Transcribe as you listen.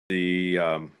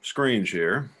the screen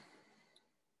share.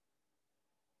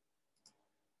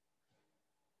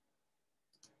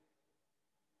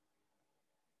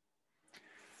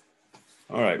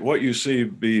 All right, what you see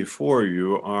before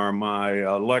you are my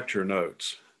lecture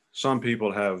notes. Some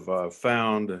people have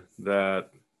found that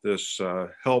this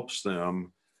helps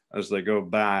them as they go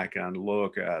back and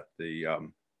look at the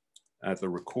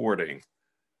recording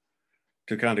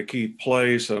to kind of keep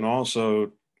place and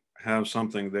also have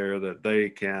something there that they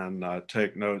can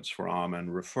take notes from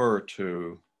and refer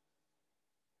to.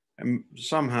 And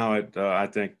somehow I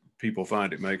think people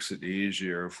find it makes it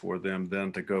easier for them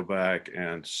then to go back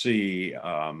and see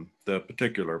the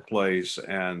particular place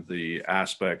and the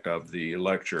aspect of the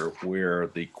lecture where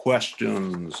the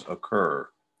questions occur.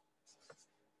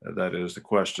 That is, the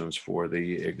questions for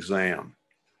the exam.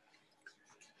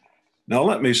 Now,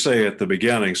 let me say at the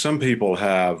beginning, some people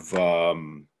have, I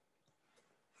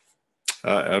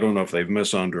don't know if they've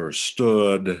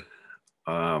misunderstood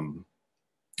or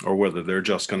whether they're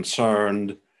just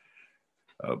concerned,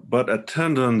 but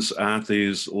attendance at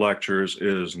these lectures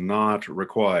is not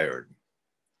required.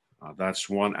 That's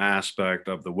one aspect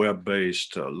of the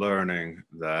web-based learning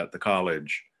that the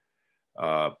college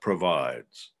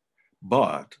provides.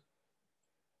 But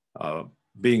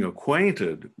being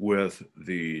acquainted with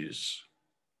these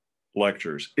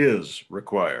lectures is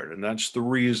required. And that's the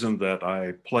reason that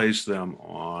I place them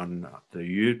on the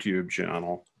YouTube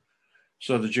channel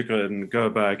so that you can go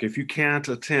back. If you can't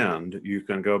attend, you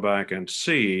can go back and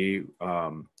see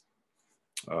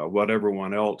what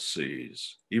everyone else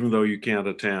sees, even though you can't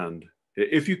attend.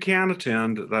 If you can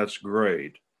attend, that's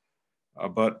great,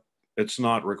 but it's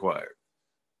not required.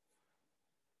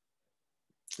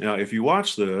 Now, if you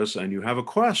watch this and you have a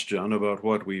question about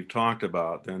what we've talked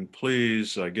about, then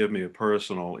please give me a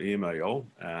personal email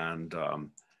and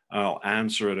I'll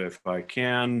answer it if I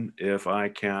can. If I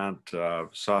can't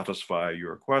satisfy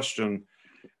your question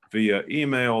via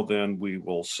email, then we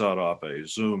will set up a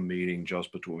Zoom meeting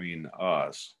just between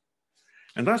us.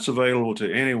 And that's available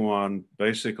to anyone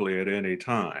basically at any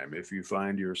time. If you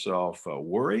find yourself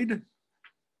worried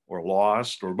or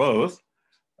lost or both,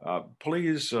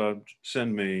 please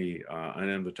send me an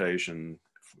invitation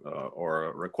or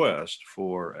a request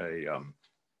for a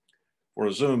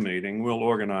Zoom meeting. We'll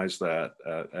organize that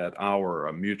at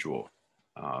our mutual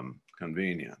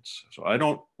convenience. So I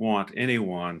don't want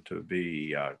anyone to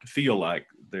be to feel like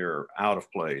they're out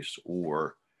of place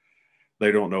or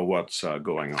they don't know what's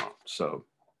going on. So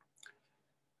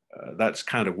that's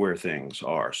kind of where things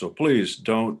are. So please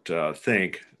don't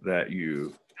think that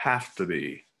you have to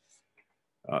be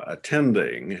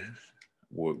attending.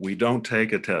 We don't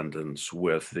take attendance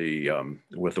with the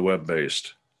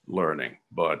web-based learning,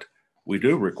 but we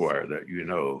do require that you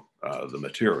know the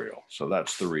material. So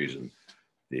that's the reason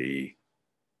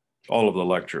all of the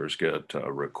lectures get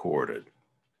recorded.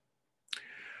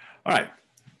 All right,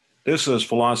 this is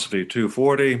Philosophy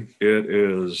 240. It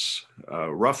is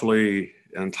roughly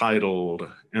entitled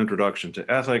Introduction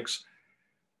to Ethics.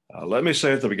 Let me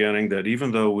say at the beginning that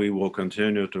even though we will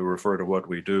continue to refer to what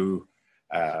we do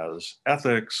as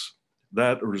ethics,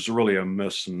 that is really a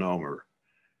misnomer.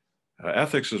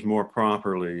 Ethics is more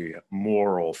properly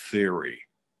moral theory.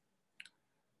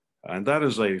 And that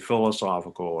is a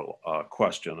philosophical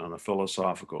question and a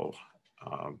philosophical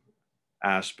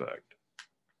aspect.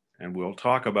 And we'll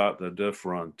talk about the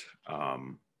different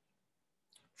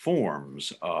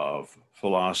forms of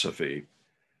philosophy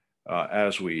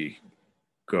as we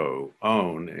go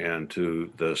on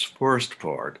into this first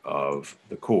part of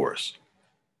the course.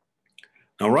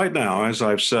 Now, right now, as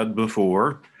I've said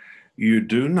before, you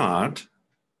do not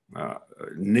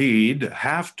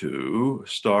have to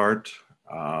start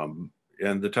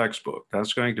in the textbook.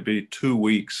 That's going to be 2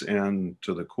 weeks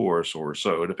into the course or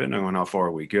so, depending on how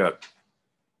far we get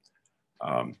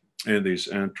in these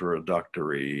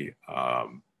introductory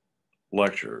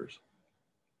lectures.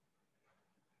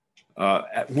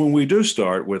 When we do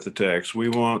start with the text, we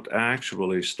won't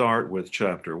actually start with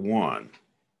chapter 1.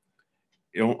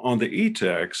 On the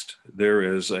e-text, there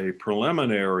is a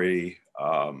preliminary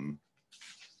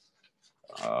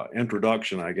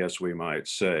introduction, I guess we might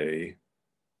say,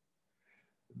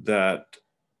 that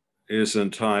is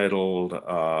entitled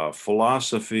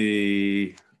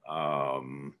Philosophy, I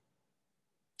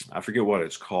forget what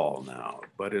it's called now,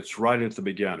 but it's right at the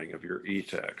beginning of your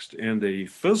e-text. In the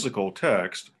physical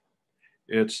text,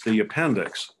 it's the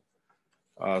appendix.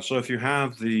 So if you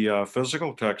have the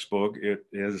physical textbook, it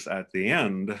is at the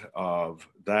end of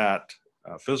that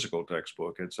physical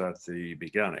textbook. It's at the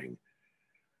beginning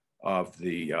of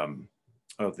the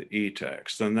of the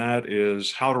e-text, and that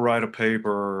is how to write a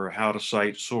paper, how to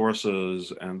cite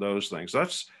sources, and those things.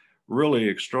 That's really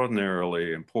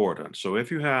extraordinarily important. So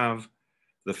if you have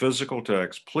the physical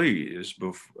text, please,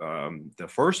 the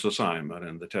first assignment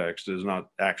in the text is not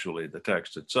actually the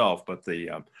text itself, but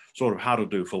the sort of how to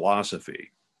do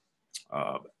philosophy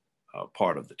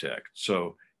part of the text.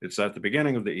 So it's at the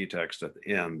beginning of the e-text, at the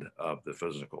end of the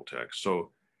physical text.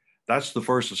 So that's the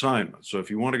first assignment. So if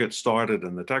you want to get started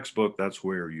in the textbook, that's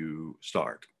where you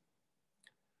start.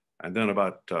 And then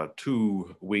about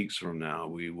 2 weeks from now,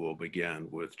 we will begin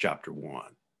with chapter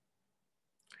 1.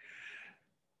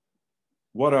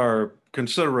 What our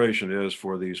consideration is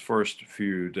for these first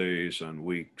few days and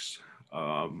weeks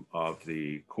of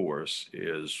the course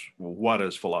is, what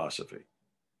is philosophy?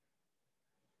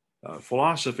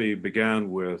 Philosophy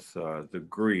began with the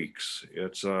Greeks.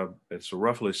 It's a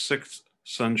roughly 6th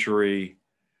century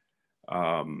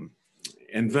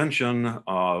invention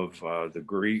of the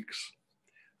Greeks.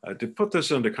 To put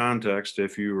this into context,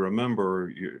 if you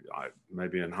remember,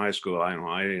 maybe in high school,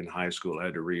 I in high school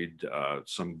had to read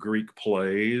some Greek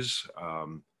plays,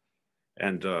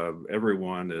 and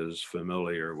everyone is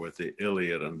familiar with the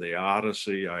Iliad and the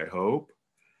Odyssey, I hope.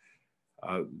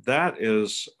 That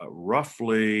is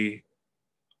roughly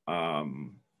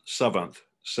 7th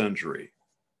century.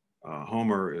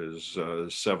 Homer is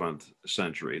 7th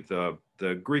century.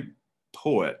 The Greek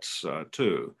poets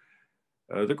too.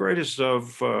 The greatest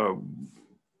of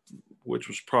which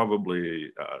was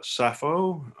probably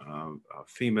Sappho, a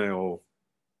female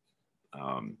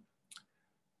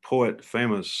poet,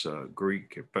 famous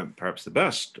Greek, perhaps the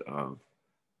best of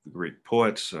the Greek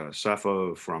poets,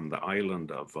 Sappho from the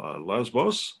island of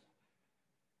Lesbos.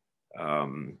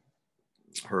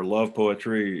 Her love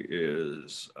poetry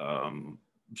is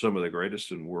some of the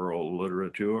greatest in world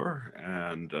literature.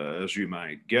 And as you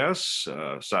might guess,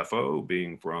 Sappho,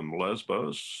 being from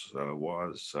Lesbos,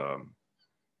 was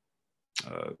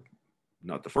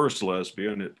not the first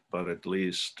lesbian, but at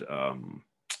least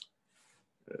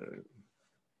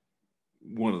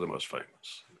one of the most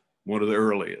famous, one of the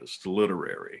earliest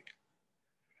literary.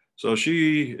 So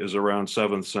she is around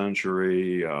 7th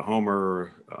century.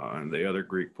 Homer and the other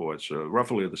Greek poets are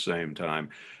roughly at the same time.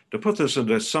 To put this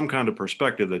into some kind of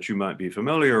perspective that you might be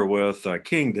familiar with,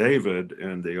 King David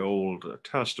in the Old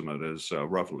Testament is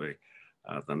roughly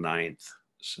the 9th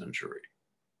century.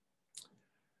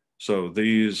 So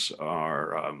these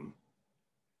are,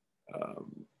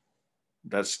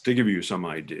 that's to give you some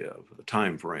idea of the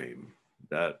time frame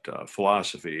that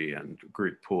philosophy and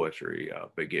Greek poetry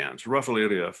begins, roughly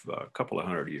a couple of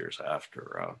hundred years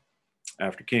after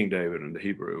King David and the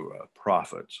Hebrew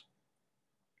prophets.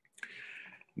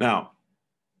 Now,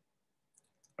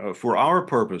 for our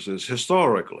purposes,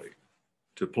 historically,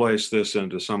 to place this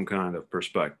into some kind of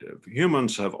perspective,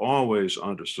 humans have always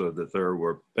understood that there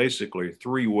were basically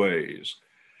 3 ways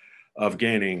of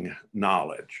gaining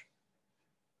knowledge.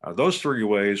 Those 3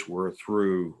 ways were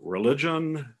through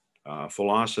religion,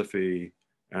 philosophy,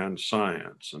 and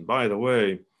science. And by the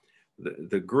way,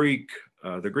 the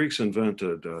Greeks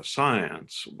invented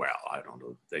science. Well, I don't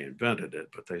know if they invented it,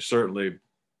 but they certainly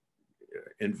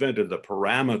invented the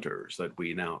parameters that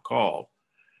we now call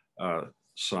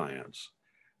science.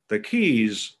 The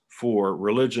keys for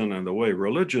religion and the way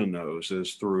religion knows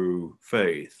is through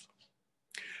faith.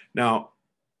 Now,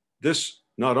 this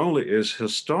not only is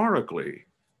historically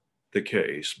the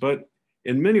case, but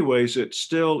in many ways, it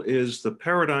still is the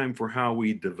paradigm for how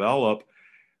we develop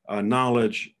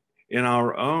knowledge in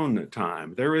our own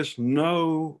time. There is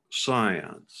no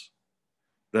science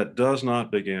that does not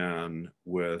begin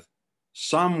with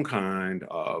some kind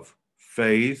of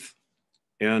faith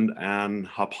in an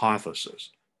hypothesis.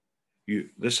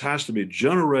 This has to be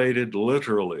generated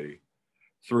literally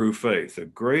through faith. The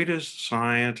greatest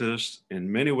scientists in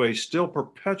many ways still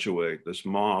perpetuate this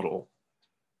model.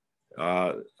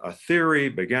 A theory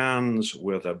begins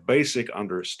with a basic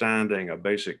understanding, a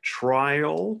basic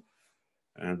trial,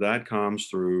 and that comes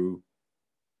through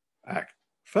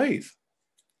faith.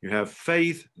 You have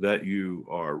faith that you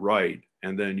are right,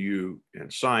 and then you, in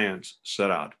science,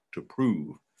 set out to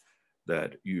prove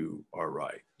that you are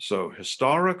right. So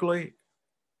historically,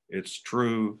 it's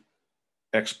true.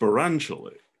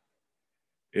 Experientially,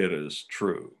 it is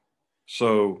true.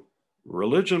 So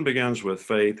religion begins with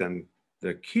faith, and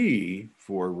the key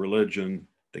for religion,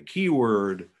 the key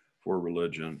word for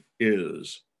religion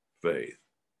is faith.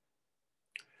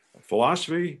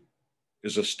 Philosophy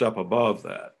is a step above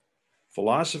that.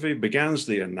 Philosophy begins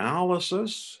the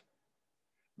analysis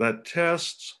that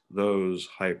tests those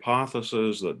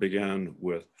hypotheses that begin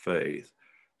with faith.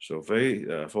 So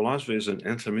philosophy is an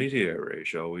intermediary,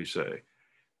 shall we say.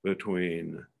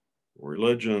 between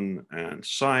religion and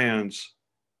science.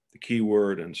 The key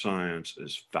word in science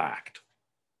is fact.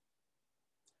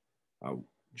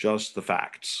 Just the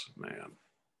facts, man.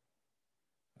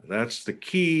 That's the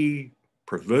key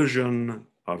provision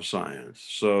of science.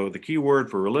 So the key word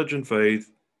for religion,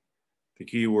 faith, the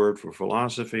key word for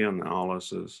philosophy,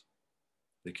 analysis,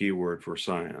 the key word for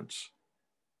science,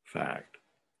 fact.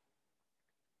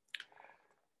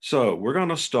 So we're going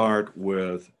to start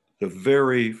with the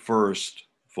very first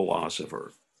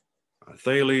philosopher,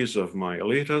 Thales of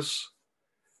Miletus.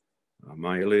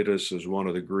 Miletus is one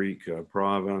of the Greek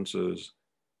provinces.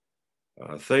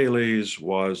 Thales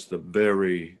was the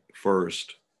very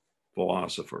first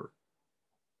philosopher.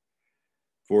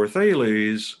 For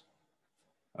Thales,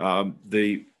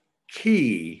 the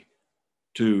key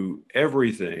to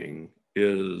everything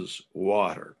is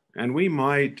water. And we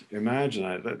might imagine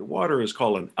that water is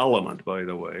called an element, by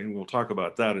the way, and we'll talk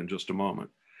about that in just a moment.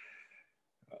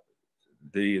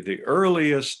 The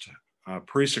earliest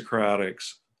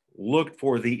pre-Socratics looked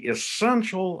for the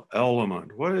essential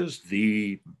element. What is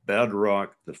the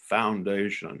bedrock, the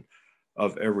foundation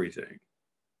of everything?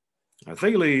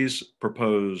 Thales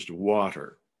proposed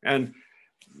water. And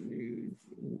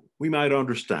we might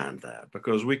understand that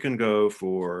because we can go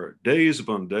for days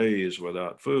upon days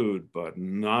without food, but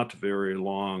not very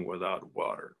long without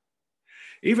water.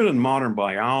 Even in modern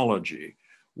biology,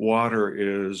 water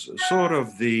is sort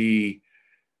of the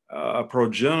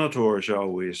progenitor, shall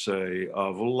we say,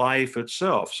 of life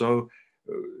itself. So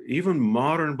even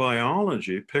modern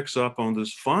biology picks up on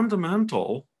this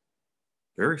fundamental,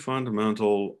 very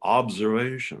fundamental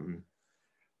observation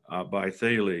by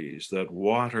Thales that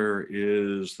water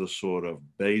is the sort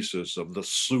of basis of the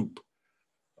soup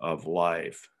of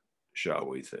life, shall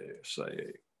we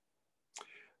say.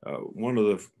 One of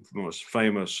the most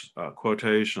famous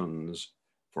quotations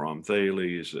from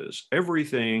Thales is,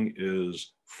 "Everything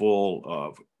is full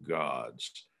of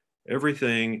gods.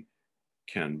 Everything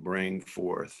can bring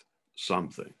forth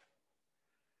something."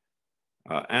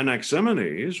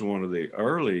 Anaximenes, one of the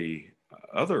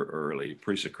other early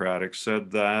pre-Socratics,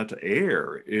 said that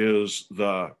air is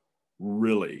the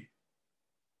really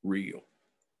real.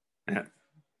 And,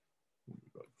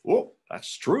 well,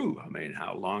 that's true. I mean,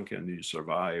 how long can you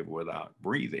survive without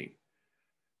breathing?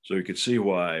 So you could see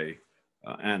why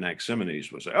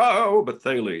Anaximenes would say, "Oh, but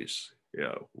Thales,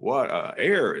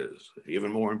 air is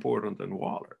even more important than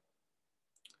water."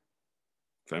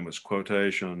 Famous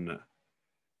quotation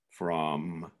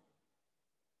from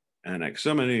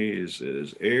Anaximenes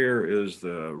is, "Air is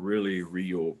the really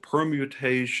real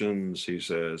permutations," he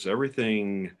says.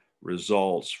 "Everything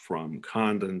results from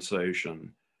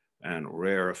condensation and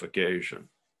rarefaction."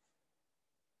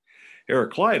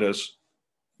 Heraclitus,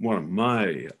 one of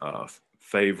my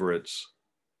favorites,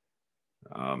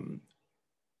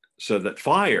 said that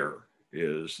fire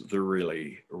is the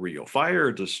really real.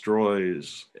 Fire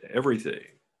destroys everything.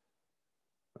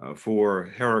 For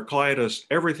Heraclitus,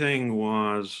 everything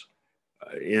was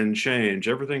in change,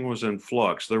 everything was in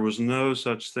flux. There was no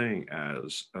such thing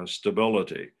as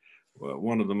stability.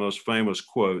 One of the most famous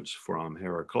quotes from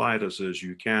Heraclitus is,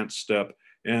 "You can't step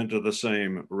into the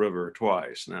same river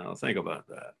twice." Now, think about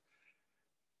that.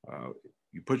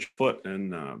 You put your foot in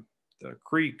the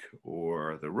creek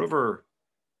or the river,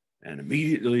 and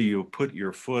immediately you put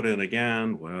your foot in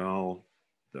again. Well,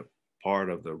 the part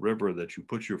of the river that you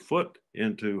put your foot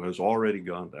into has already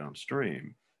gone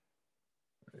downstream.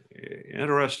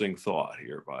 Interesting thought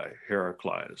here by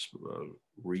Heraclitus.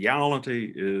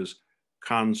 Reality is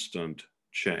constant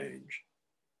change.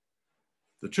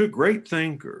 The two great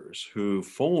thinkers who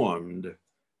formed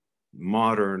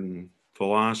modern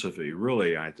philosophy,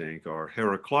 really, I think, are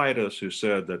Heraclitus, who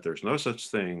said that there's no such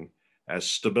thing as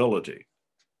stability,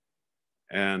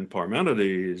 and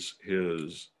Parmenides,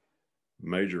 his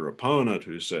major opponent,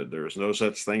 who said there's no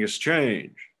such thing as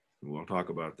change. And we'll talk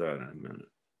about that in a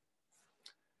minute.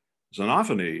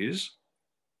 Xenophanes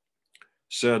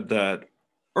said that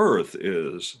Earth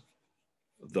is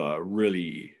the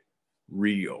really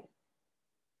real.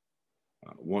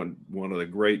 One of the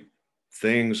great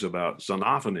things about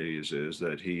Xenophanes is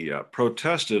that he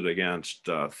protested against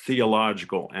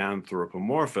theological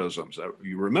anthropomorphisms.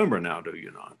 You remember now, do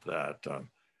you not, that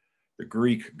the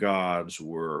Greek gods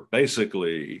were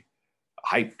basically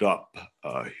hyped up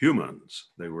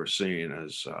humans. They were seen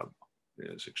as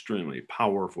extremely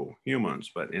powerful humans,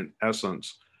 but in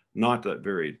essence, not that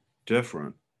very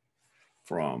different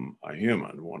from a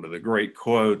human. One of the great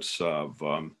quotes of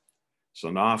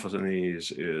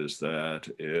Xenophanes is that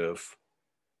if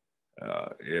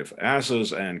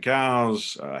asses and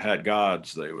cows had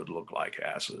gods, they would look like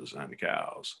asses and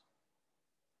cows.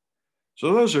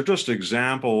 So those are just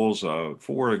examples of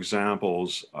 4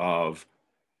 examples of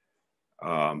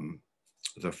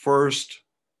the first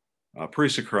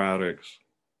pre-Socratics.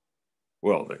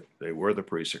 Well, they were the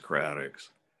pre-Socratics.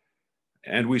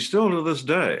 And we still to this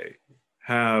day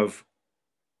have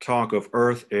talk of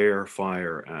earth, air,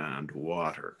 fire, and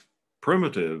water.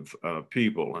 Primitive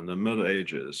people in the Middle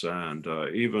Ages and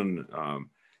even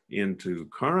into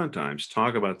current times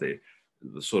talk about the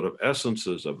sort of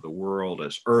essences of the world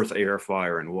as earth, air,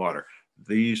 fire, and water.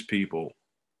 These people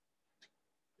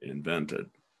invented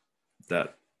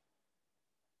that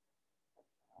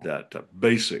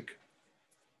basic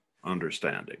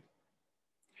understanding.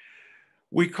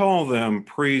 We call them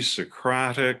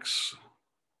pre-Socratics.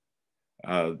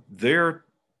 Their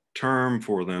term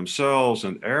for themselves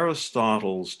and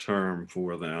Aristotle's term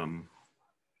for them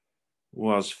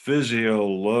was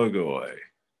physiologoi.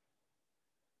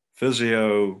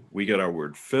 Physio, we get our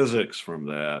word physics from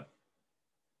that,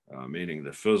 meaning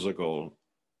the physical.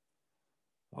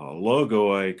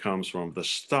 Logoi comes from the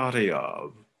study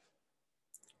of.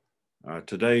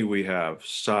 Today we have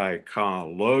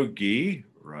psychology,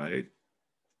 right?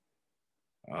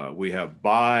 We have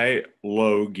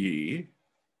biology.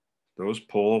 Those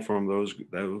pull from those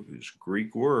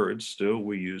Greek words. Still,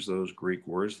 we use those Greek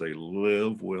words. They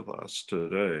live with us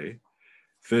today.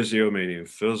 Physio meaning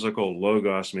physical,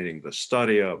 logos meaning the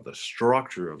study of, the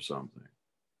structure of something.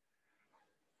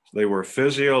 They were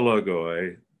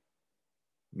physiologoi.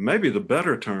 Maybe the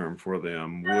better term for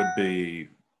them would be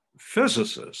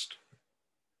physicist.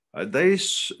 They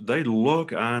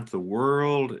look at the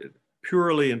world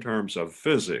purely in terms of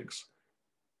physics.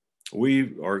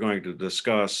 We are going to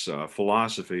discuss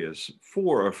philosophy as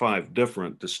 4 or 5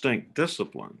 different distinct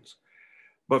disciplines.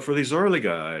 But for these early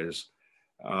guys,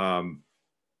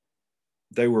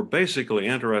 they were basically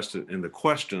interested in the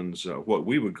questions, what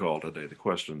we would call today the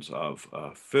questions of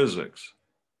physics.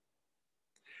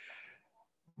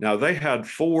 Now, they had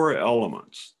 4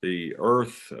 elements: the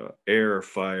earth, air,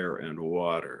 fire, and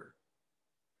water.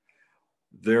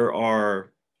 There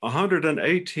are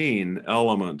 118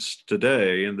 elements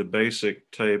today in the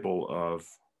basic table of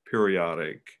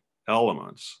periodic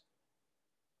elements.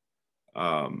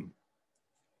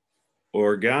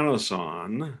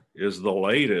 Organoson is the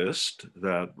latest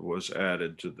that was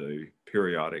added to the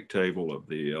periodic table of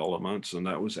the elements, and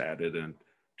that was added in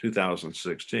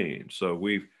 2016. So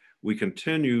we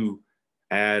continue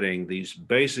adding these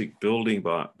basic building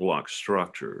block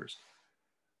structures.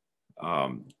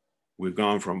 We've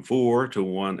gone from 4 to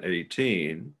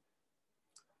 118.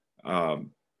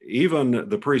 Even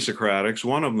the pre-Socratics,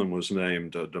 one of them was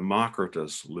named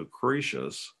Democritus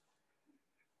Lucretius.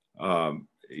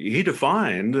 He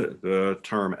defined the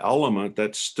term element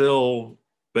that's still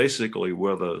basically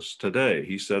with us today.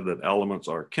 He said that elements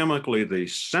are chemically the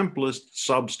simplest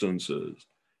substances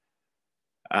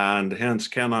and hence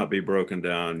cannot be broken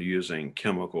down using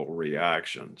chemical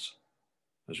reactions.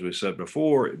 As we said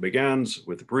before, it begins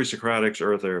with the pre-Socratics,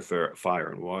 earth, air,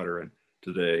 fire, and water, and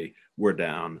today we're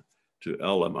down to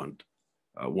element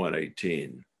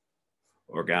 118,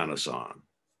 organoson.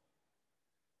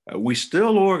 We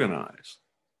still organize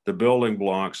the building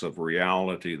blocks of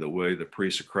reality the way the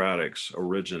pre-Socratics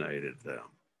originated them.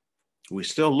 We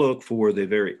still look for the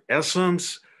very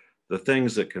essence, the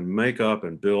things that can make up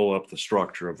and build up the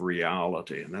structure of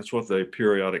reality. And that's what the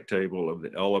periodic table of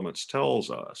the elements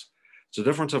tells us. It's a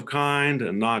difference of kind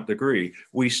and not degree.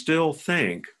 We still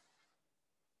think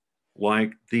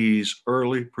like these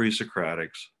early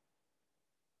pre-Socratics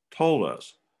told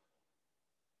us.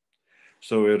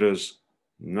 So it is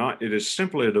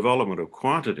simply a development of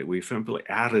quantity. We simply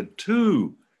added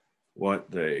to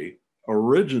what they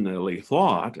originally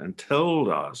thought and told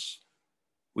us.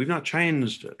 We've not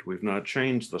changed it. We've not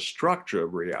changed the structure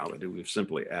of reality. We've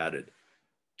simply added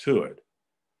to it.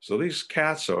 So these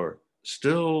cats are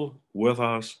still with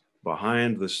us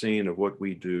behind the scene of what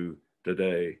we do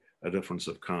today, a difference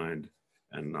of kind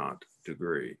and not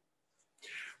degree.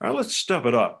 All right, let's step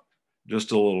it up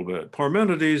just a little bit.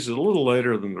 Parmenides is a little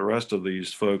later than the rest of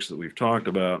these folks that we've talked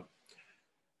about.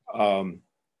 One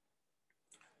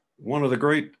of the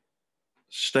great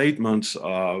statements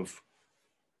of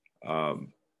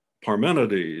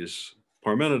Parmenides,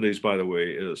 by the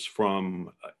way, is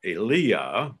from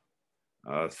Elia.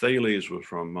 Thales was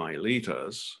from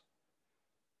Miletus.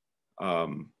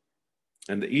 And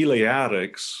the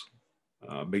Eleatics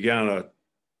began a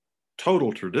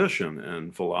total tradition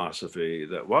in philosophy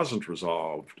that wasn't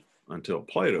resolved until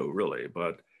Plato, really.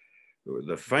 But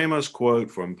the famous quote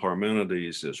from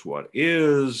Parmenides is, "What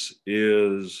is,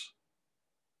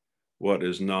 what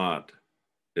is not,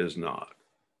 is not."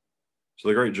 So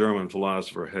the great German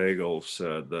philosopher Hegel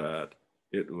said that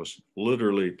it was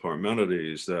literally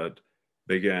Parmenides that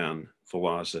began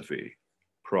philosophy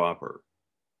proper,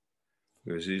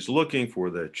 because he's looking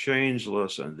for the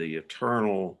changeless and the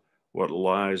eternal, what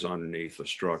lies underneath the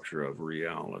structure of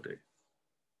reality.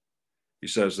 He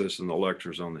says this in the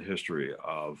lectures on the history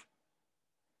of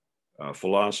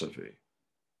philosophy.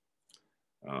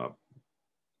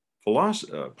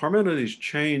 Parmenides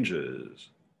changes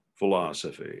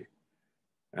philosophy.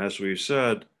 As we've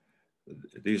said,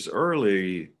 these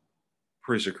early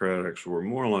pre-Socratics were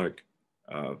more like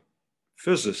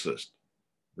physicists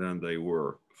than they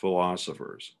were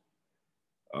philosophers.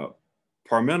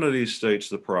 Parmenides states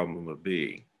the problem of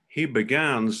being. He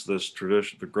begins this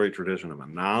tradition, the great tradition of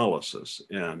analysis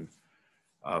in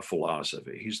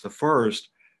philosophy. He's the first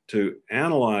to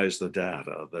analyze the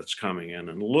data that's coming in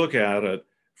and look at it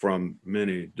from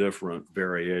many different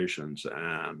variations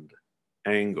and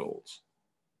angles.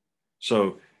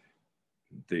 So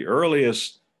the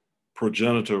earliest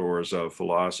progenitors of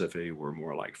philosophy were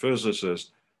more like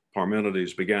physicists.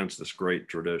 Parmenides begins this great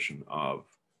tradition of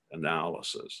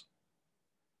analysis.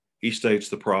 He states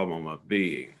the problem of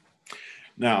being.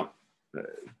 Now,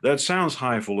 that sounds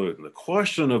highfalutin. The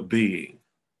question of being,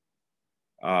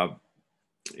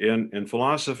 in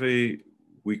philosophy,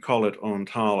 we call it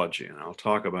ontology, and I'll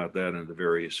talk about that in the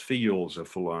various fields of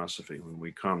philosophy when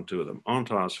we come to them.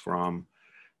 Ontos, from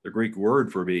the Greek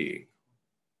word for being,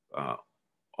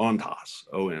 ontos,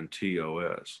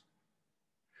 O-N-T-O-S.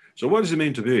 So what does it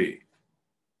mean to be?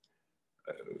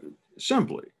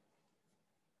 Simply,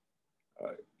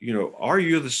 are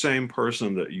you the same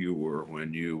person that you were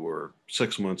when you were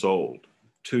 6 months old,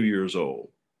 2 years old,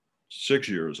 6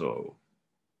 years old?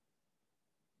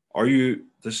 Are you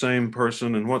the same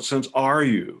person? In what sense are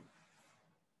you?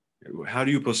 How do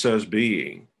you possess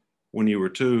being when you were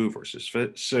 2 versus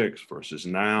 6 versus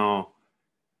now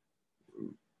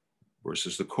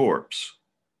versus the corpse?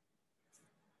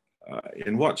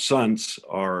 In what sense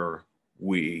are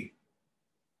we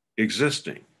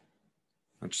existing?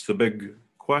 That's the big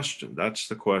question. That's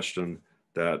the question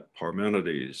that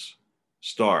Parmenides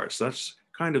starts. That's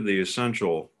kind of the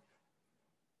essential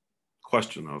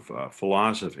question of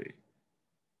philosophy.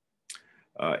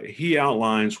 He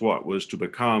outlines what was to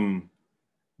become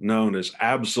known as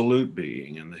absolute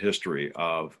being in the history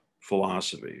of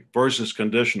philosophy versus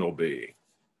conditional being.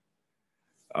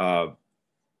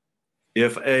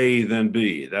 If A, then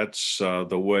B. That's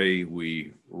the way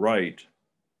we write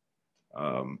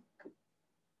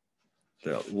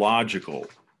the logical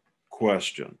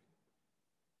question.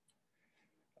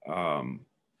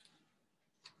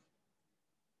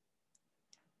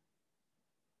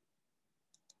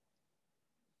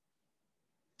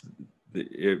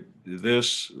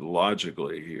 This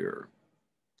logically here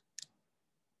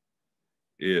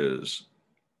is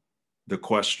the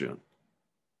question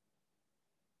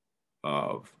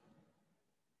of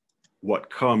what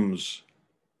comes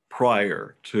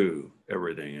prior to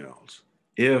everything else.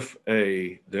 If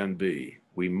A, then B.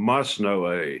 We must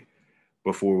know A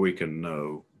before we can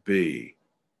know B.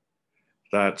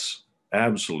 That's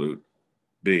absolute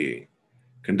being.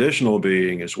 Conditional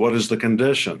being is what is the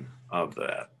condition of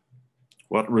that?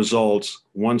 What results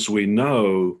once we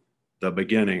know the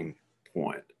beginning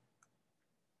point?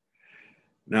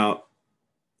 Now,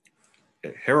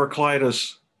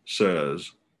 Heraclitus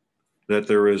says that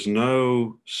there is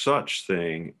no such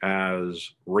thing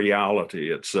as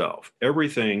reality itself.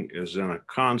 Everything is in a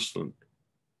constant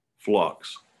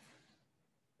flux.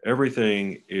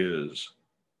 Everything is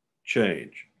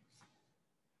change.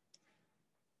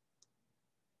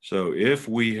 So if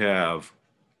we have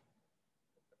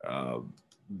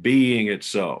being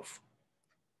itself,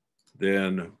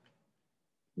 then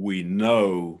we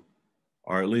know,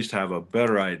 or at least have a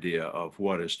better idea of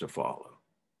what is to follow.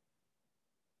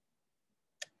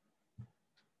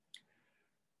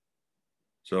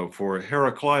 So for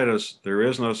Heraclitus, there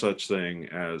is no such thing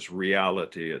as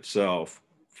reality itself.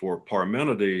 For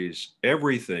Parmenides,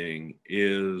 everything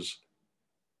is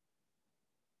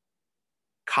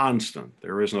constant.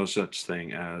 There is no such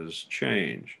thing as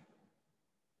change.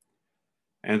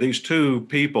 And these two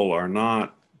people are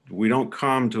not, we don't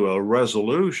come to a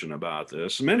resolution about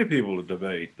this. Many people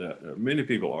debate that, many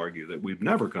people argue that we've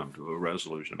never come to a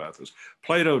resolution about this.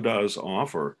 Plato does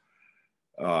offer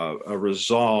a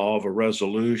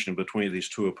resolution between these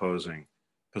two opposing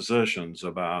positions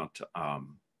about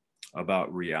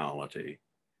reality.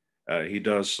 He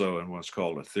does so in what's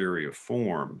called a theory of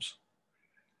forms.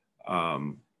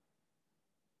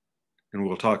 And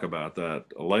we'll talk about that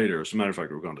later. As a matter of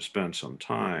fact, we're going to spend some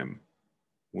time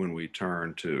when we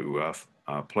turn to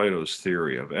Plato's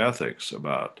theory of ethics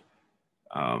about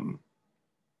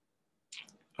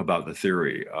the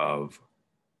theory of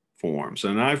forms.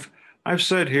 And I've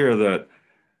said here that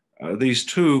these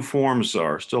two forms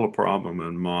are still a problem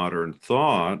in modern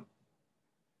thought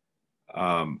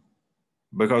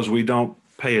because we don't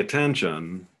pay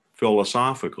attention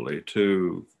philosophically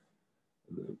to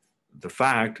the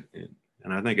fact,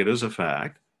 and I think it is a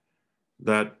fact,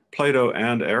 that Plato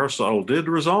and Aristotle did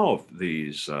resolve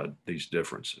these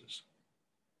differences.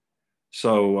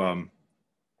 So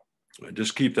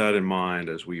just keep that in mind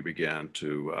as we begin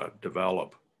to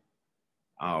develop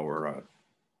our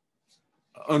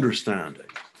understanding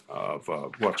of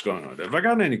what's going on. Have I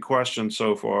gotten any questions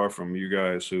so far from you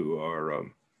guys who are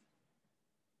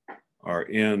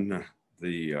in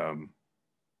the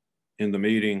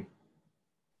meeting?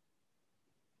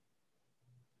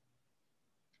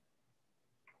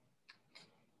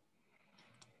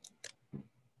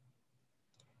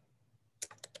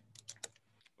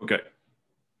 Okay.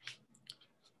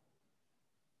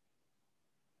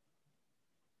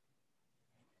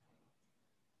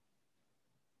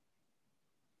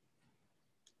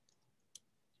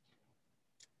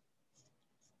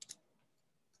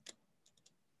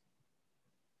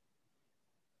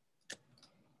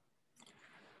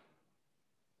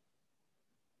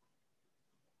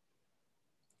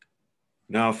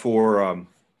 Now for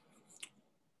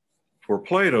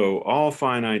Plato, all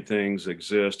finite things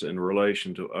exist in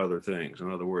relation to other things. In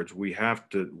other words, we have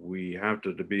to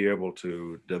be able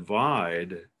to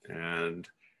divide and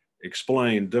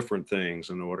explain different things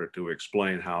in order to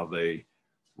explain how they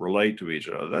relate to each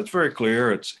other. That's very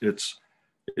clear. It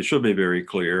should be very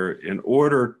clear. In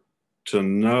order to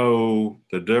know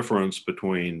the difference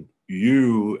between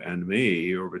you and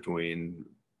me, or between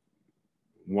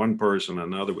one person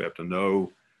and another, we have to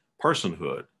know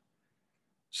personhood.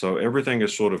 So everything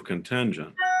is sort of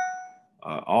contingent.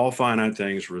 All finite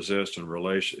things exist in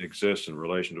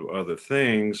relation to other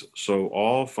things. So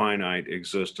all finite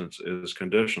existence is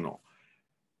conditional.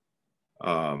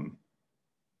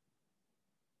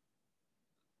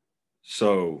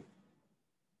 So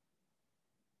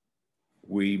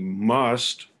we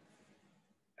must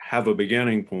have a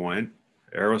beginning point.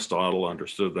 Aristotle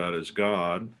understood that as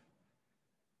God,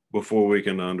 before we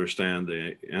can understand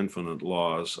the infinite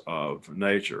laws of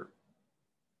nature.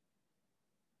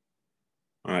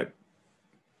 All right.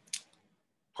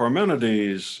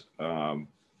 Parmenides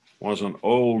was an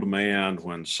old man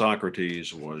when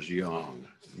Socrates was young.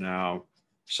 Now,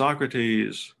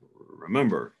 Socrates,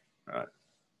 remember,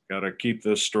 got to keep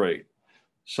this straight.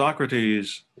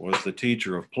 Socrates was the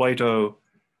teacher of Plato.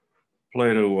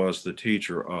 Plato was the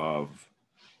teacher of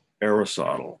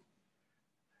Aristotle.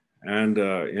 And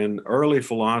in early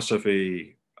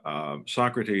philosophy,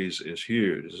 Socrates is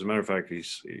huge. As a matter of fact,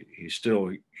 he's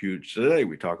still huge today.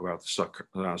 We talk about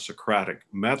the Socratic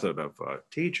method of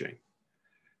teaching.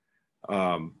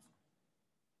 And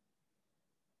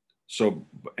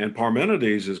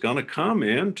Parmenides is going to come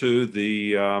into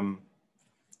the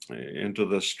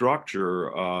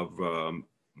structure of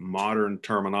modern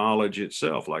terminology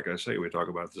itself. Like I say, we talk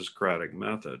about the Socratic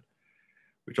method.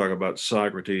 We talk about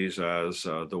Socrates as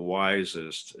the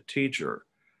wisest teacher.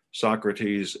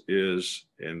 Socrates is,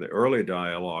 in the early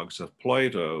dialogues of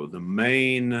Plato, the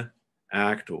main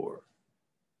actor.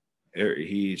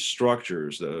 He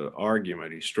structures the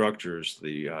argument, he structures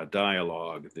the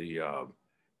dialogue, he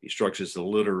structures the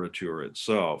literature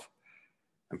itself.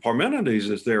 And Parmenides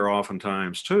is there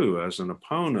oftentimes too as an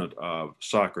opponent of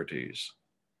Socrates.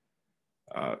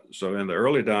 So in the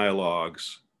early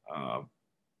dialogues,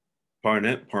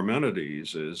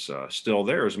 Parmenides is still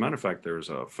there. As a matter of fact, there's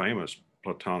a famous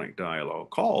Platonic dialogue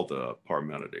called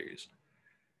Parmenides.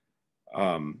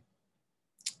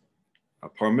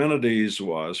 Parmenides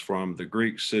was from the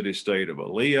Greek city-state of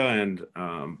Aelia, and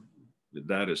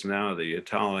that is now the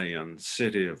Italian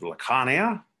city of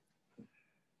Laconia.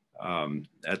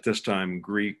 At this time,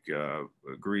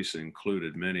 Greece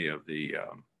included many of the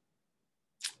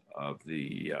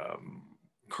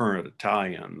current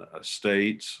Italian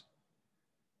states.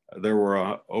 There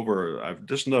were I've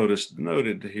just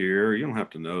noted here, you don't have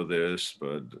to know this,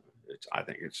 but I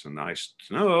think it's nice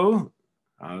to know,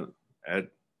 at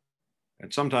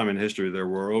some time in history, there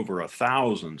were over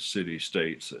 1,000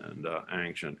 city-states in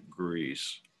ancient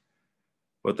Greece.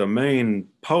 But the main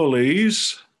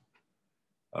polis,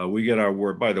 we get our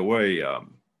word, by the way,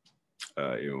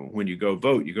 when you go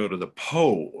vote, you go to the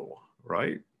poll,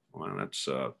 right? Well, that's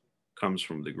comes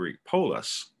from the Greek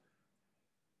polis.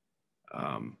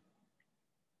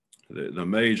 The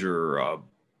major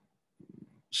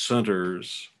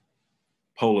centers,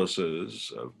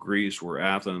 polises of Greece were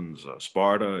Athens,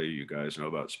 Sparta. You guys know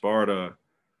about Sparta,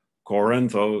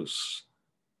 Corinthos,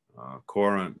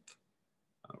 Corinth.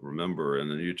 Remember, in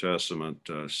the New Testament,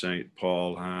 St.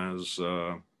 Paul has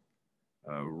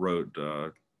wrote,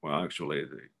 well, actually,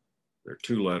 there are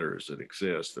 2 letters that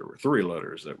exist. There were 3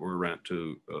 letters that were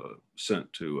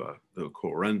sent to the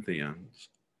Corinthians.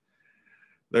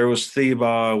 There was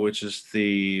Theba, which is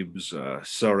Thebes,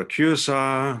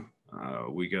 Syracusa.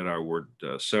 We get our word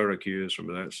Syracuse from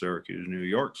that, Syracuse, New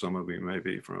York. Some of you may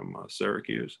be from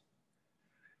Syracuse.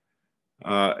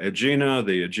 Aegina,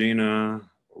 the Aegina,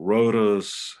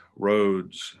 Rhodes,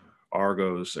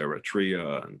 Argos,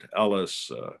 Eretria, and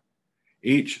Elis.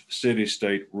 Each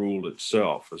city-state ruled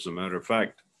itself. As a matter of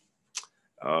fact,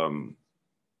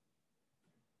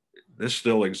 this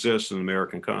still exists in the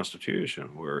American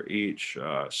Constitution, where each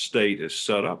state is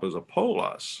set up as a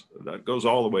polis. That goes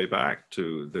all the way back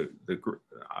to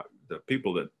the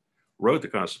people that wrote the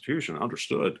Constitution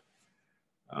understood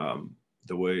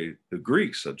the way the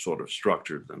Greeks had sort of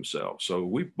structured themselves. So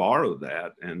we borrowed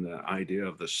that and the idea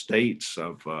of the states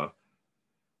of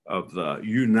the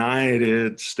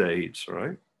United States,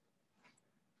 right?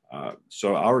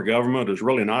 So our government is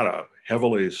really not a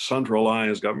heavily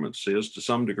centralized government. It is to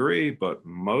some degree, but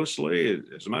mostly,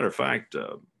 as a matter of fact,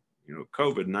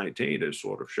 COVID-19 has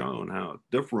sort of shown how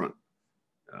different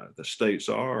the states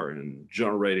are in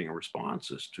generating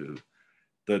responses to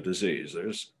the disease.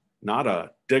 There's not a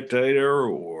dictator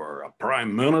or a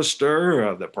prime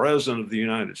minister. The president of the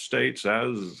United States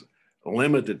has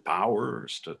limited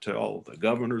powers to tell the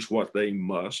governors what they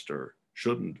must or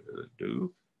shouldn't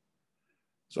do.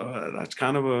 So that's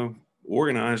kind of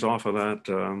organized off of that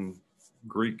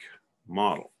Greek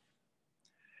model.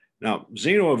 Now,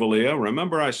 Zeno of Elea,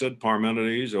 remember I said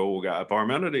Parmenides, old guy.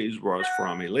 Parmenides was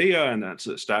from Elea, and that's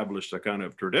established a kind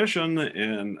of tradition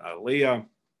in Elea.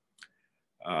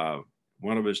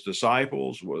 One of his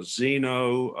disciples was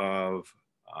Zeno of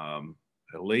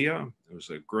Elea. He was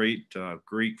a great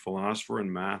Greek philosopher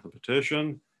and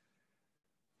mathematician.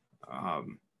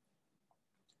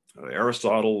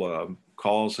 Aristotle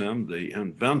calls him the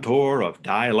inventor of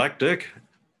dialectic.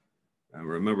 And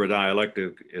remember,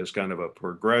 dialectic is kind of a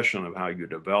progression of how you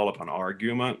develop an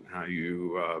argument, how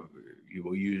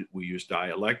we use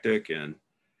dialectic in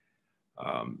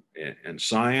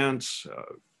science.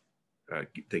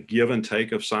 The give and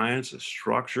take of science is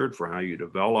structured for how you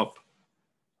develop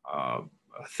a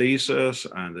thesis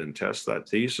and then test that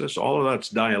thesis. All of that's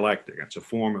dialectic. It's a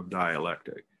form of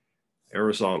dialectic.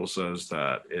 Aristotle says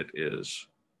that it is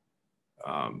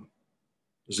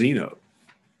Zeno.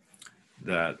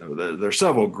 That there are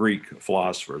several Greek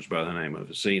philosophers by the name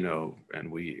of Zeno,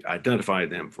 and we identified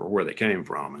them for where they came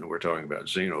from, and we're talking about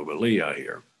Zeno of Elea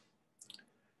here.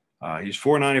 He's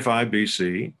 495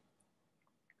 BC.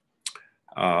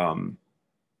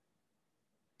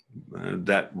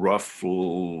 That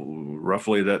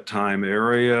roughly that time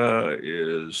area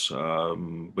is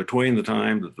between the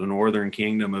time that the northern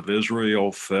kingdom of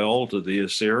Israel fell to the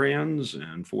Assyrians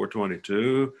in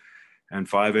 422 and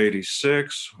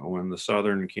 586, when the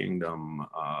southern kingdom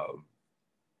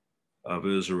of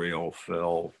Israel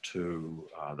fell to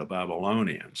the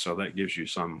Babylonians. So that gives you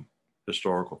some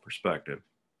historical perspective.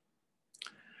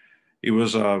 He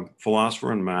was a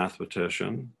philosopher and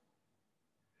mathematician.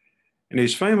 And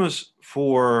he's famous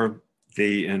for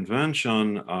the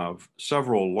invention of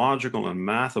several logical and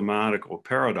mathematical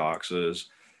paradoxes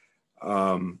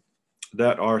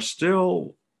that are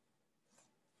still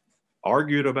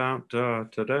argued about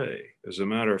today. As a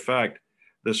matter of fact,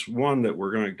 this one that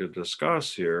we're going to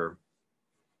discuss here,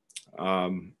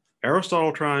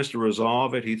 Aristotle tries to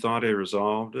resolve it. He thought he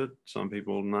resolved it. Some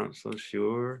people not so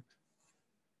sure.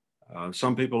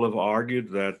 Some people have argued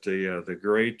that the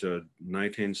great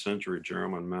 19th century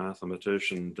German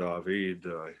mathematician David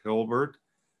Hilbert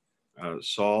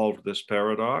solved this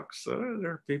paradox.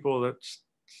 There are people that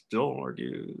still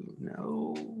argue,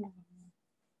 no,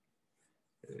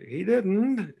 he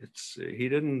didn't. He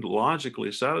didn't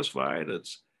logically satisfy it.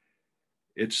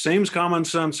 It seems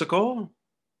commonsensical,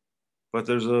 but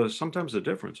there's sometimes a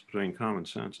difference between common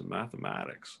sense and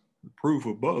mathematics. The proof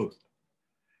of both.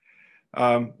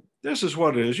 This is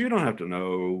what it is. You don't have to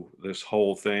know this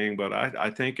whole thing, but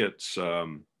I think it's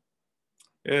kind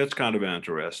of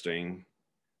interesting.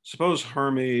 Suppose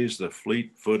Hermes, the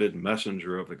fleet-footed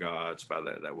messenger of the gods,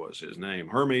 that was his name.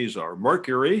 Hermes or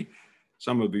Mercury.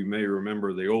 Some of you may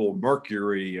remember the old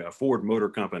Mercury Ford Motor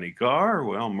Company car.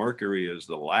 Well, Mercury is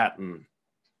the Latin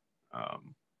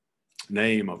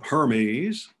name of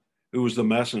Hermes, who was the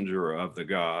messenger of the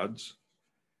gods.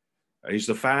 He's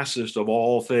the fastest of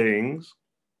all things.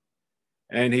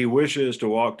 and he wishes to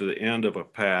walk to the end of a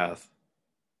path.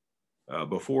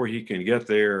 Before he can get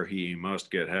there, he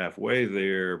must get halfway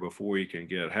there. Before he can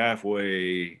get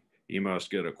halfway, he must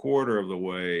get a quarter of the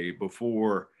way.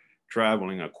 Before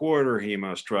traveling a quarter, he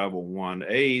must travel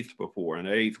 1/8. Before an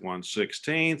eighth,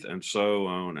 1/16, and so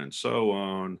on and so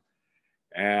on.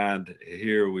 And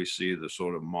here we see the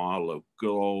sort of model of good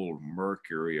old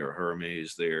Mercury or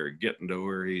Hermes there, getting to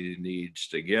where he needs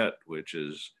to get, which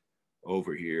is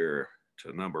over here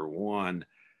to number 1.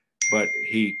 But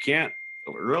he can't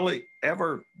really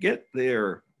ever get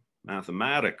there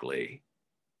mathematically.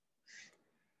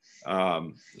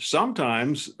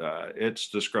 Sometimes it's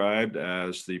described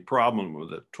as the problem with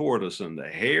the tortoise and the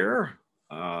hare,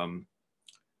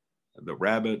 the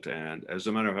rabbit, and as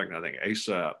a matter of fact, I think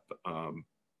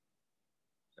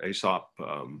Aesop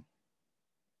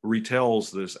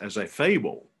retells this as a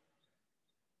fable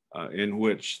in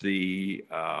which the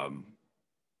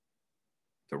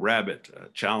rabbit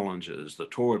challenges the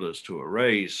tortoise to a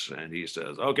race, and he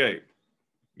says, okay,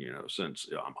 since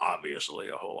I'm obviously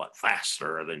a whole lot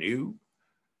faster than you,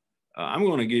 I'm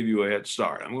going to give you a head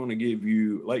start. I'm going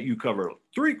to let you cover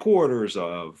 3/4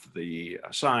 of the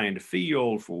assigned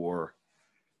field for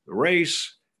the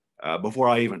race before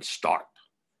I even start.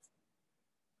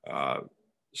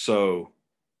 So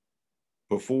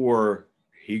before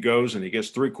he goes and he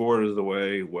gets 3/4 of the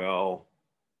way, well,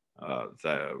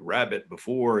 the rabbit,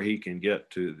 before he can get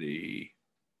to the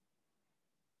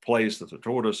place that the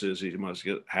tortoise is, he must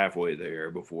get halfway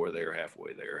there, before they're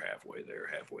halfway there, halfway there,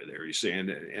 halfway there. You see, and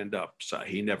end up, so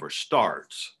he never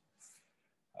starts.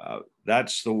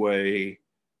 That's the way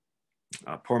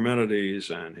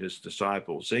Parmenides and his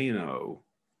disciple Zeno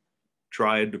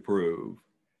tried to prove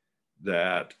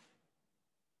that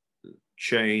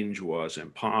change was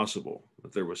impossible,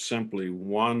 that there was simply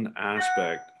one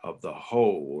aspect of the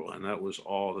whole, and that was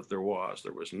all that there was.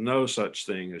 There was no such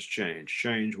thing as change.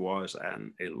 Change was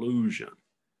an illusion.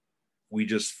 We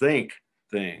just think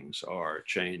things are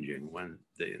changing when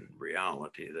in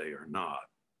reality they are not.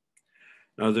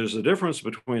 Now, there's a difference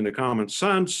between the common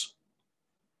sense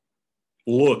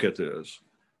look at this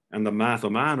and the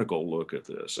mathematical look at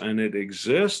this. And it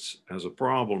exists as a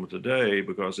problem today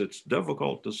because it's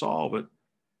difficult to solve it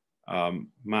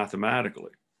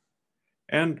mathematically.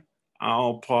 And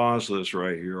I'll pause this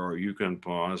right here, or you can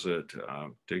pause it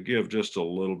to give just a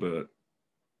little bit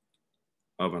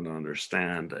of an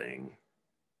understanding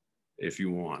if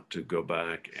you want to go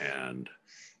back and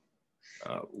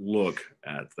look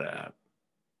at that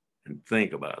and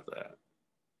think about that.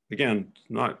 Again,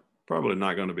 probably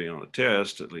not going to be on a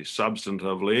test, at least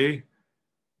substantively.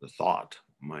 The thought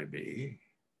might be,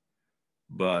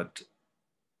 but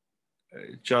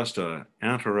just an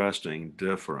interesting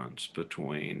difference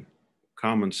between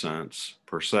common sense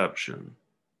perception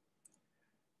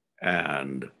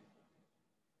and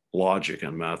logic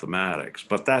and mathematics.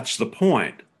 But that's the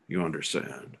point, you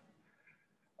understand.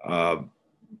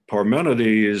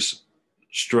 Parmenides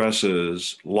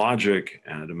stresses logic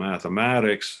and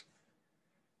mathematics,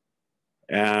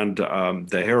 and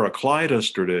the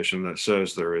Heraclitus tradition that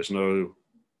says there is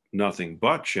nothing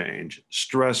but change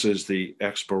stresses the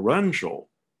experiential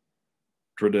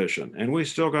tradition. And we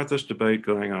still got this debate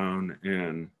going on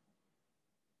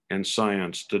in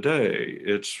science today.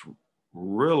 It's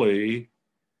really,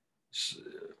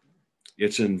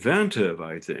 it's inventive,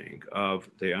 I think, of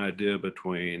the idea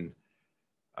between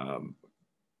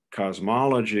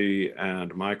cosmology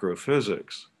and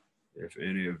microphysics, if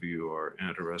any of you are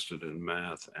interested in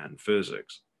math and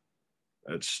physics.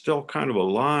 It's still kind of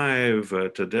alive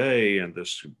today, and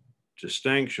this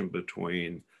distinction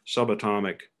between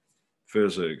subatomic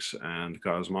physics and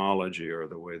cosmology, or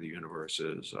the way the universe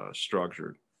is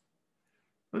structured.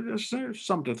 There's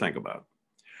something to think about.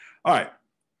 All right,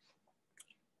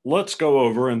 let's go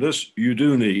over, and this you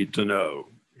do need to know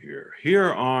here.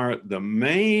 Here are the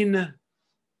main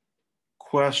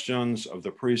questions of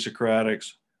the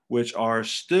pre-Socratics, which are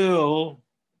still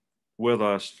with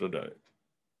us today.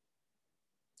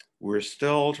 We're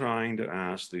still trying to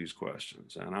ask these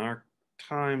questions, and our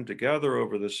time together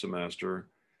over this semester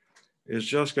is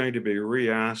just going to be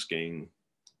re-asking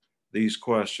these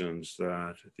questions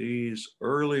that these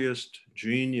earliest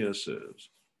geniuses,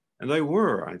 and they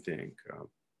were, I think,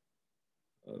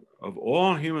 of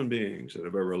all human beings that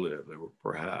have ever lived, they were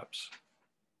perhaps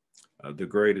the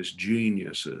greatest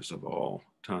geniuses of all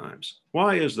times.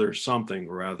 Why is there something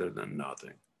rather than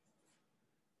nothing?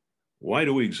 Why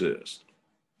do we exist?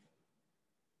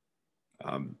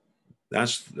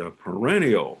 That's the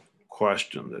perennial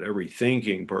question that every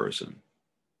thinking person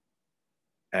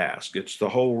asks. It's the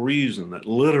whole reason that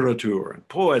literature and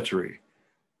poetry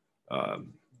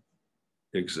um,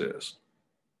 exist?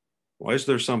 Why is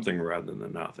there something rather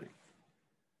than nothing?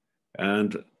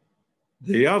 And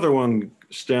the other one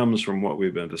stems from what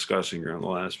we've been discussing here in the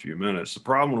last few minutes, the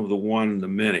problem of the one and the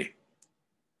many.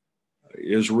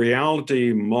 Is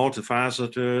reality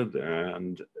multifaceted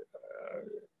and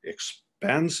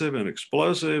expansive and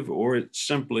explosive, or it's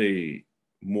simply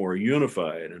more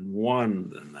unified and one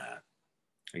than that?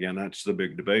 Again, that's the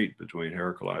big debate between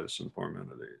Heraclitus and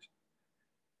Parmenides.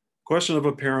 Question of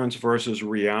appearance versus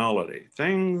reality.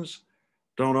 Things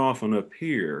don't often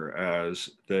appear as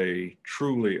they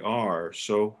truly are.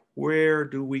 So where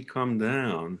do we come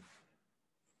down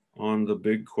on the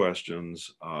big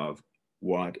questions of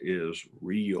what is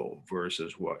real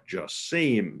versus what just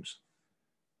seems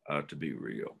to be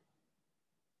real?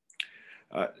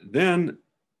 Then,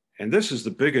 and this is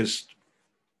the biggest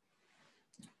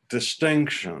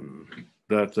distinction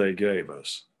that they gave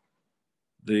us,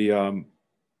 the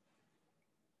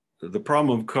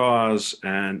problem of cause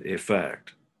and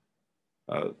effect.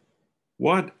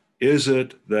 What is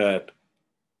it that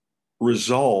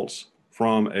results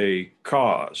from a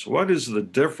cause? What is the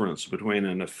difference between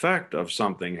an effect of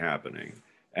something happening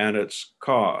and its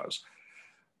cause?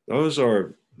 Those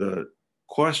are the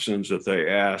questions that they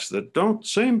ask that don't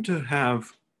seem to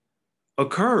have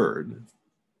occurred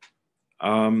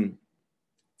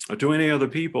to any other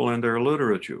people in their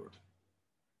literature.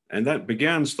 And that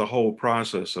begins the whole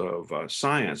process of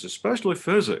science, especially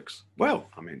physics. Well,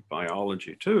 I mean,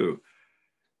 biology too.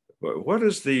 But what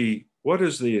is the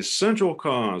essential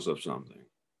cause of something?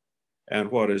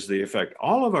 And what is the effect?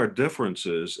 All of our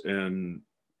differences in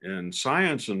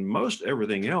science and most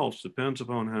everything else depends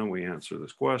upon how we answer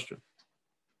this question.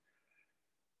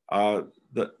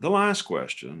 The last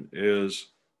question is,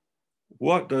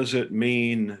 what does it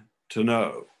mean to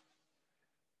know?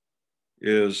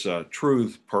 Is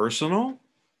truth personal?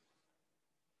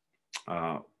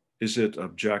 Is it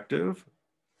objective?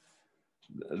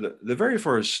 The very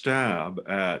first stab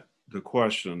at the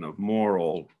question of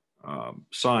moral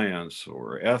science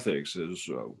or ethics is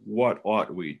what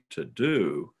ought we to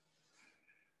do,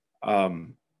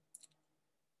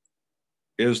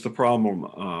 is the problem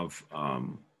of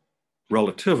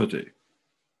relativity.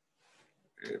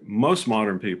 Most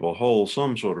modern people hold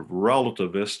some sort of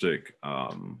relativistic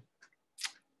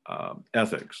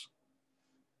ethics.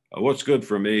 What's good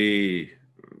for me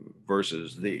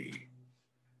versus thee.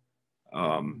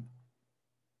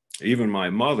 Even my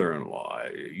mother-in-law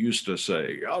used to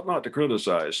say, you ought not to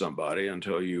criticize somebody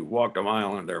until you walked a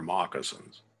mile in their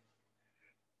moccasins.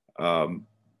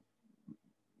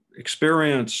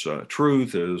 Experience,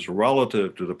 truth is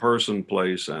relative to the person,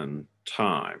 place, and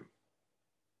time.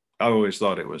 I always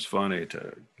thought it was funny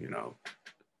to,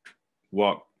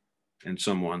 walk in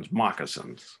someone's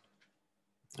moccasins.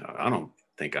 I don't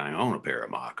think I own a pair of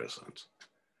moccasins.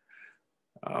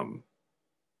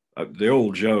 The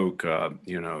old joke,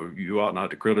 you ought not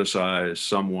to criticize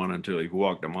someone until you've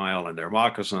walked a mile in their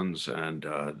moccasins, and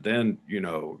then,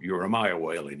 you're a mile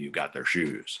away and you've got their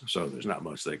shoes. So there's not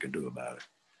much they can do about it.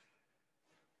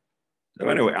 So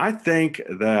anyway, I think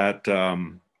that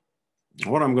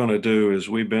what I'm going to do is,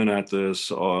 we've been at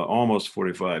this almost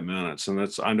 45 minutes, and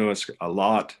I know it's a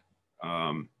lot.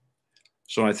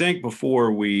 So I think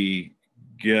before we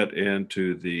get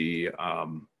into the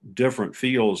different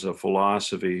fields of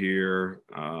philosophy here,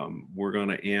 we're going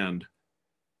to end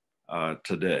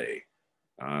today.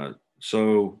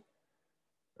 So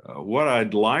what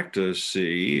I'd like to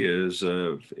see is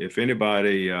if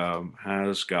anybody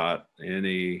has got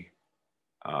any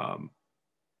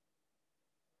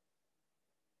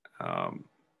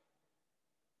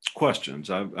questions.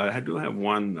 I do have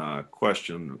one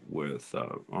question with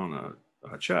on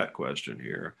a chat question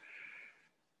here,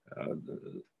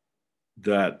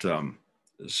 that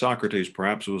Socrates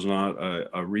perhaps was not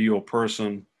a real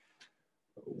person.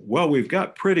 Well, we've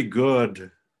got pretty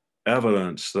good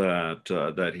evidence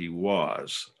that he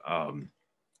was.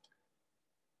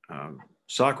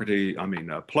 Socrates,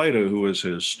 Plato, who was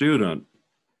his student,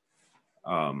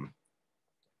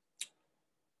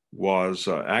 was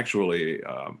actually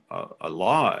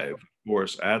alive, of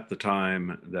course, at the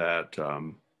time that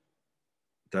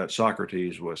that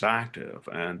Socrates was active,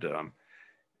 and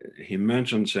he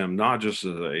mentions him not just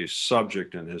as a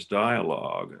subject in his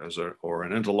dialogue, or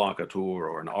an interlocutor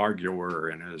or an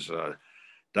arguer in his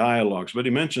dialogues, but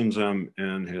he mentions him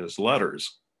in his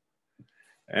letters.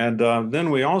 And then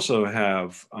we also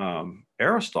have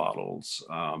Aristotle's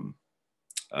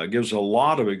gives a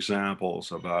lot of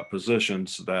examples about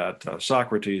positions that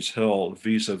Socrates held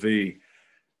vis-a-vis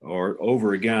or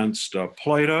over against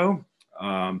Plato.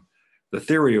 The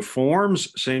theory of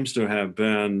forms seems to have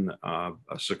been a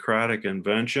Socratic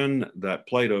invention that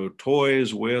Plato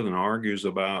toys with and argues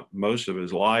about most of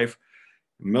his life.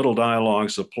 Middle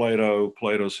dialogues of Plato,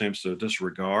 Plato seems to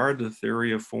disregard the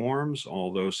theory of forms,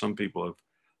 although some people have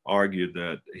argued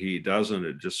that he doesn't,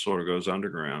 it just sort of goes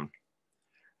underground.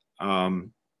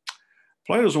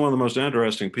 Plato's one of the most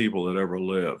interesting people that ever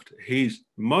lived.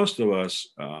 Most of us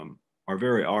are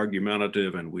very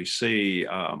argumentative, and we see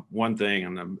one thing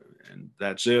and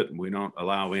that's it, and we don't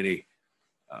allow anything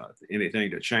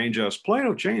to change us.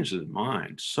 Plato changed his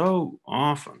mind so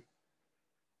often.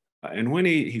 And when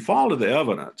he followed the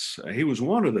evidence, he was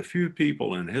one of the few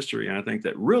people in history, I think,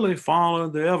 that really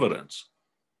followed the evidence.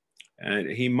 And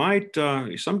he might,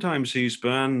 sometimes he's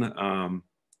been,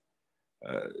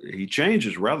 he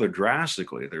changes rather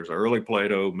drastically. There's early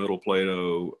Plato, middle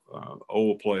Plato,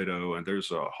 old Plato, and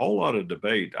there's a whole lot of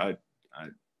debate. I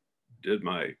did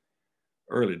my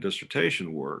early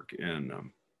dissertation work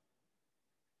in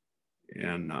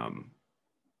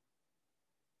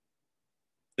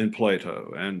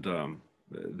Plato, and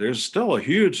there's still a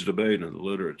huge debate in the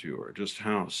literature just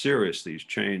how serious these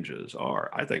changes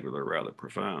are. I think they're rather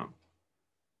profound.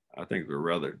 I think they're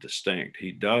rather distinct.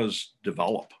 He does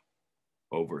develop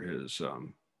over his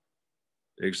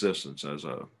existence as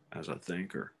a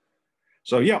thinker.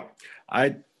 So yeah,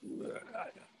 I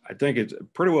think it's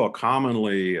pretty well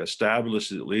commonly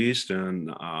established, at least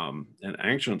in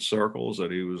ancient circles,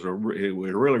 that he was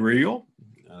really real.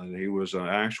 He was an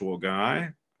actual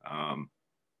guy.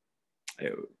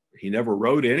 He never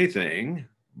wrote anything,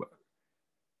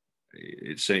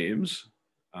 it seems.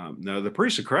 Now, the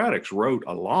pre-Socratics wrote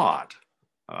a lot.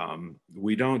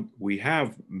 We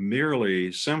have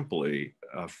merely simply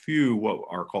a few what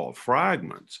are called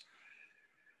fragments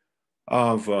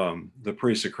of the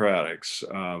pre-Socratics.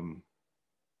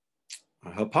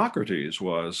 Hippocrates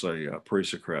was a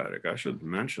pre-Socratic. I should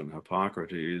mention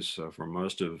Hippocrates for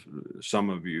some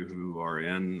of you who are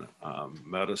in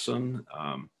medicine.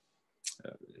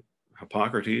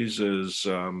 Hippocrates is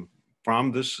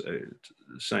from this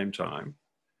same time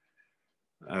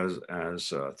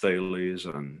as Thales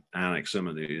and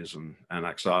Anaximenes and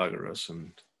Anaxagoras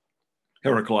and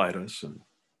Heraclitus and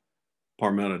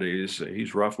Parmenides.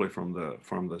 He's roughly from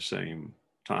the same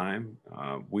time.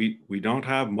 We don't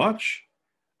have much.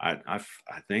 I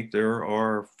think there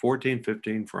are 14,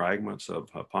 15 fragments of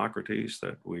Hippocrates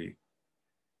that we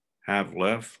have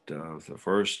left. The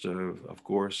first, of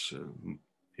course,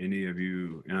 any of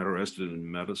you interested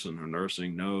in medicine or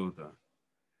nursing know that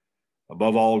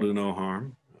above all, do no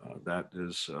harm. That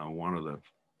is one of the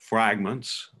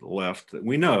fragments left that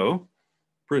we know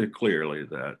pretty clearly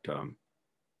that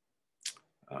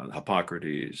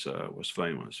Hippocrates was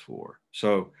famous for.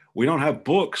 So we don't have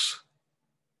books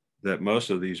that most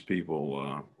of these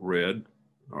people read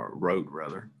or wrote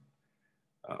rather,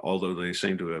 although they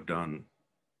seem to have done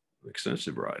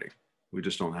extensive writing. We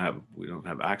don't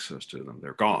have access to them.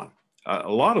 They're gone. A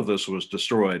lot of this was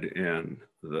destroyed in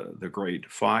the Great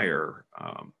Fire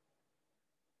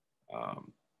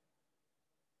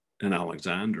in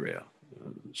Alexandria.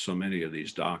 So many of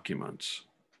these documents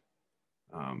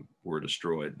were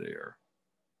destroyed there.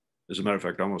 As a matter of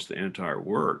fact, almost the entire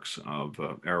works of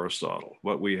Aristotle.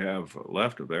 What we have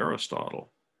left of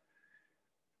Aristotle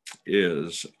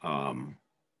is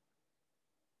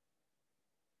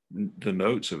the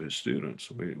notes of his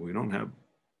students. We don't have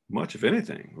much of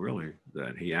anything really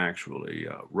that he actually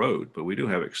wrote, but we do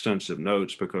have extensive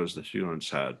notes because the students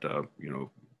had,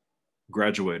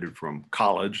 graduated from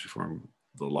college, from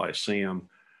the Lyceum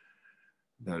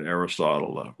that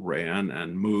Aristotle ran,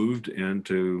 and moved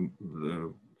into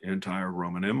the entire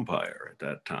Roman Empire at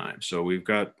that time. So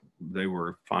they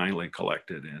were finally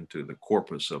collected into the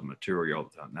corpus of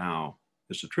material that now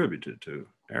is attributed to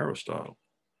Aristotle.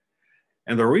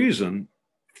 And the reason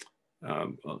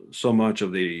so much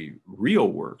of the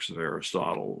real works of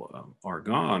Aristotle are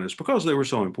gone is because they were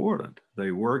so important.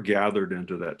 They were gathered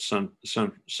into that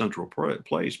central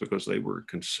place because they were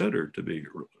considered to be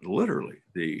literally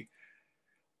the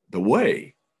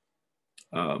way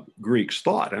Greeks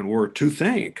thought and were to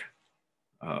think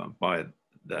by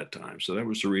that time. So that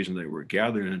was the reason they were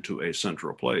gathered into a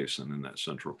central place, and in that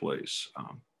central place,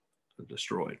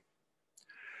 destroyed.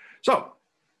 So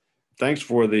thanks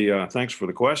for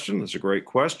the question. It's a great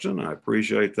question. I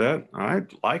appreciate that. I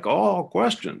like all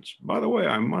questions. By the way,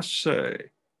 I must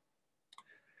say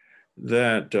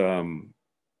that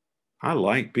I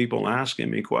like people asking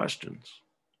me questions.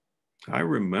 I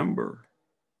remember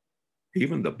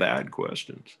even the bad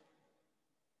questions,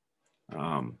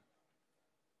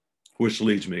 which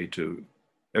leads me to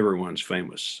everyone's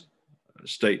famous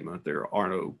statement. There are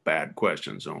no bad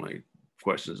questions, only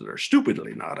questions that are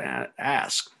stupidly not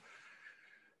asked.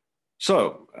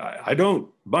 So I don't,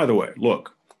 by the way,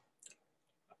 look,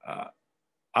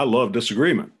 I love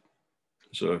disagreement.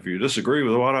 So if you disagree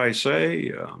with what I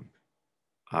say,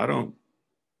 I don't,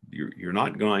 you're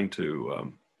not going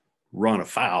to run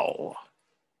afoul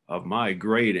of my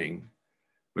grading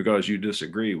because you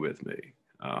disagree with me.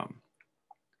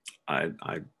 I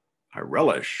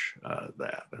relish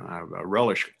that, and I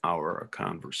relish our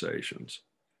conversations.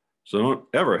 So don't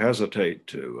ever hesitate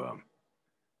to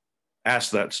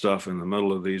ask that stuff in the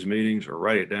middle of these meetings, or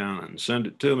write it down and send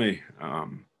it to me.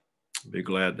 Be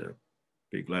glad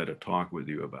to talk with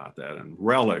you about that and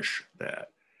relish that.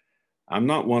 I'm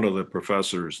not one of the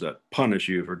professors that punish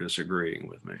you for disagreeing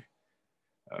with me.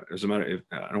 As a matter of,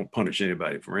 I don't punish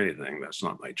anybody for anything. That's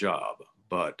not my job.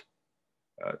 But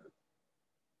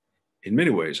in many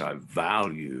ways, I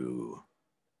value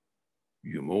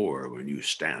you more when you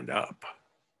stand up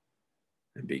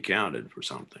and be counted for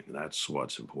something. That's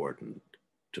what's important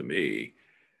to me.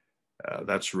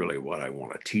 That's really what I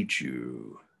want to teach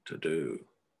you to do,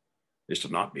 is to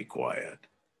not be quiet,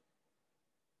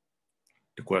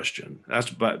 to question.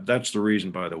 That's the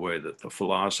reason, by the way, that the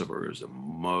philosopher is the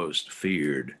most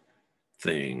feared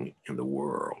thing in the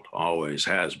world. Always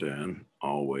has been,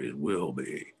 always will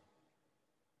be.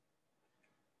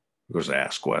 Because they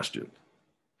ask questions.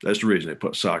 That's the reason they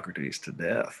put Socrates to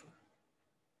death,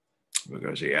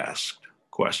 because he asked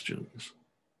questions,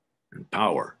 and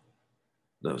power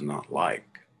does not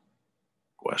like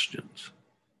questions.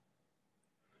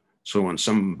 So when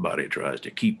somebody tries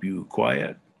to keep you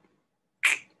quiet,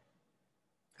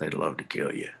 they'd love to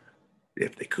kill you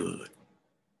if they could.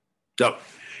 So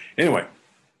anyway,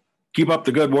 keep up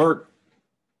the good work.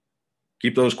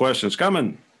 Keep those questions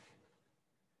coming.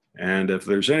 And if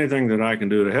there's anything that I can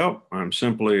do to help, I'm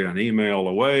simply an email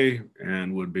away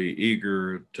and would be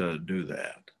eager to do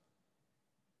that.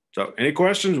 So any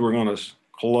questions? We're going to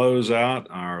close out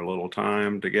our little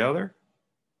time together.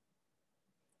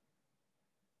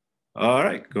 All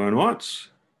right, going once,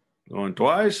 going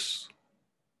twice.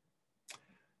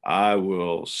 I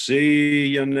will see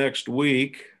you next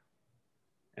week.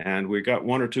 And we got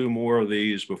one or two more of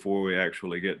these before we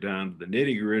actually get down to the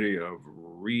nitty-gritty of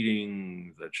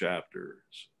reading the chapters.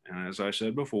 And as I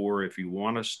said before, if you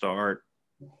want to start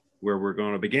where we're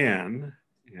going to begin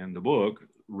in the book,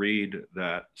 read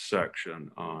that section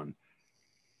on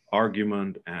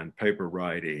argument and paper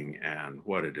writing and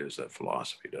what it is that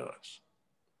philosophy does.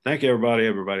 Thank you, everybody.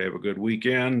 Everybody have a good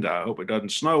weekend. I hope it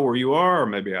doesn't snow where you are, or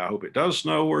maybe I hope it does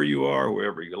snow where you are,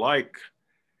 wherever you like.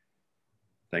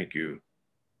 Thank you.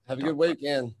 Have a good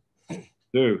weekend.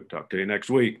 Talk to you next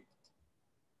week.